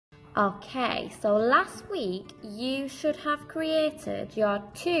Okay, so last week you should have created your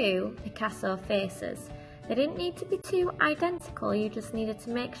 2 Picasso faces. They didn't need to be 2 identical, you just needed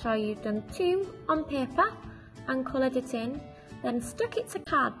to make sure you'd done 2 on paper and coloured it in, then stuck it to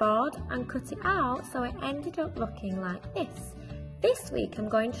cardboard and cut it out so it ended up looking like this. This week I'm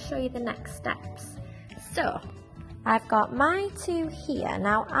going to show you the next steps. So, I've got my 2 here.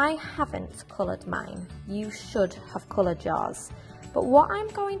 Now I haven't coloured mine, you should have coloured yours. But what I'm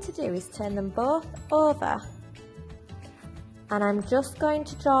going to do is turn them both over and I'm just going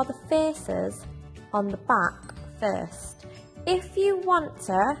to draw the faces on the back first. If you want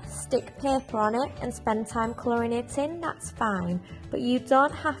to stick paper on it and spend time colouring it in, that's fine, but you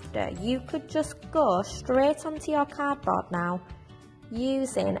don't have to. You could just go straight onto your cardboard now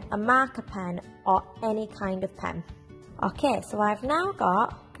using a marker pen or any kind of pen. Okay, so I've now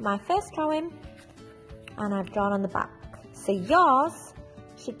got my first drawing and I've drawn on the back. So yours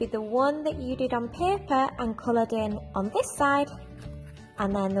should be the one that you did on paper and coloured in on this side,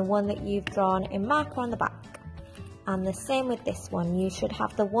 and then the one that you've drawn in marker on the back. And the same with this one, you should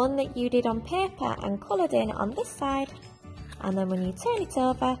have the one that you did on paper and coloured in on this side, and then when you turn it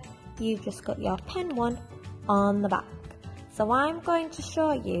over, you've just got your pen one on the back. So I'm going to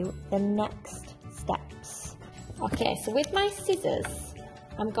show you the next steps. Okay, so with my scissors,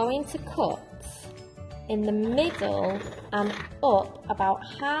 I'm going to cut in the middle and up about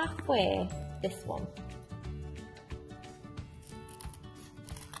halfway this one.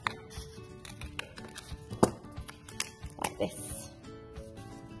 Like this.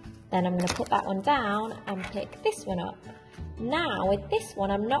 Then I'm going to put that one down and pick this one up. Now with this one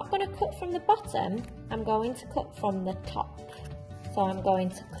I'm not going to cut from the bottom, I'm going to cut from the top. So I'm going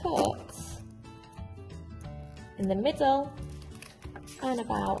to cut in the middle and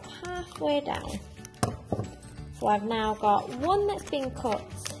about halfway down. So I've now got one that's been cut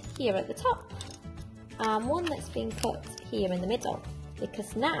here at the top and one that's been cut here in the middle,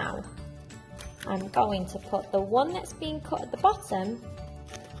 because now I'm going to put the one that's been cut at the bottom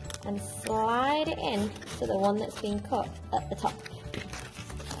and slide it in to the one that's been cut at the top.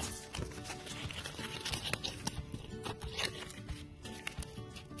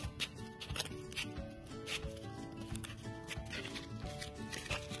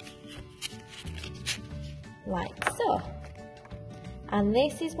 Like so. And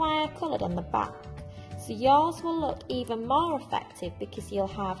this is why I coloured on the back. So yours will look even more effective because you'll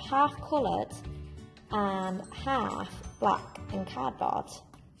have half coloured and half black and cardboard.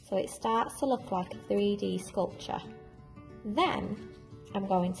 So it starts to look like a 3D sculpture. Then I'm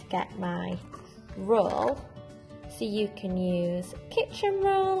going to get my roll. So you can use kitchen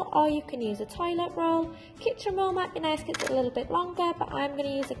roll or you can use a toilet roll. Kitchen roll might be nice because it's a little bit longer, but I'm going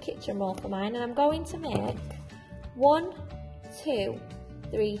to use a kitchen roll for mine, and I'm going to make 1, 2,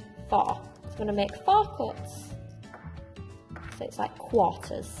 3, 4. So I'm going to make 4 cuts. So it's like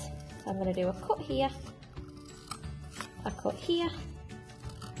quarters. So I'm going to do a cut here, a cut here,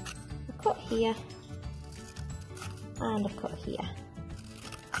 a cut here, and a cut here.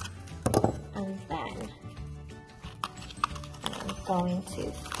 And then I'm going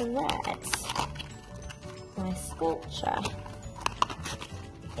to thread my sculpture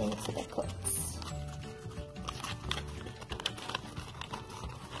into the cuts.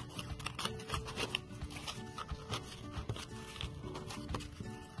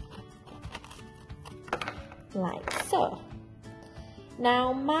 Like so.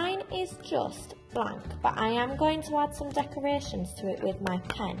 Now mine is just blank, but I am going to add some decorations to it with my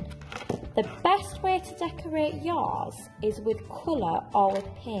pen. The best way to decorate yours is with colour or with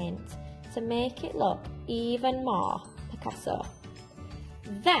paint to make it look even more Picasso.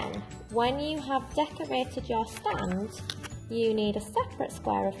 Then, when you have decorated your stand, you need a separate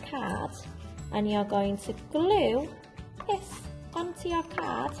square of card and you're going to glue this onto your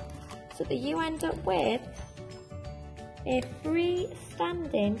card so that you end up with a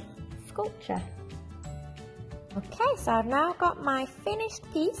freestanding sculpture. Okay, so I've now got my finished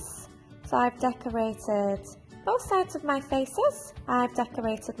piece. So I've decorated both sides of my faces, I've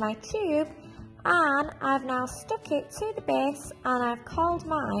decorated my tube, and I've now stuck it to the base, and I've called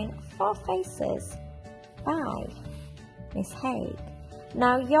mine 4 Faces by Miss Haig.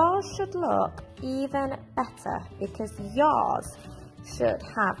 Now yours should look even better because yours should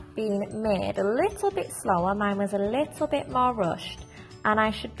have been made a little bit slower. Mine was a little bit more rushed, and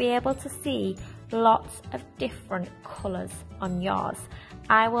I should be able to see lots of different colours on yours.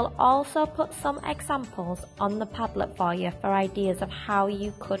 I will also put some examples on the Padlet for you for ideas of how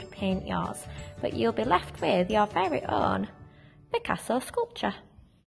you could paint yours, but you'll be left with your very own Picasso sculpture.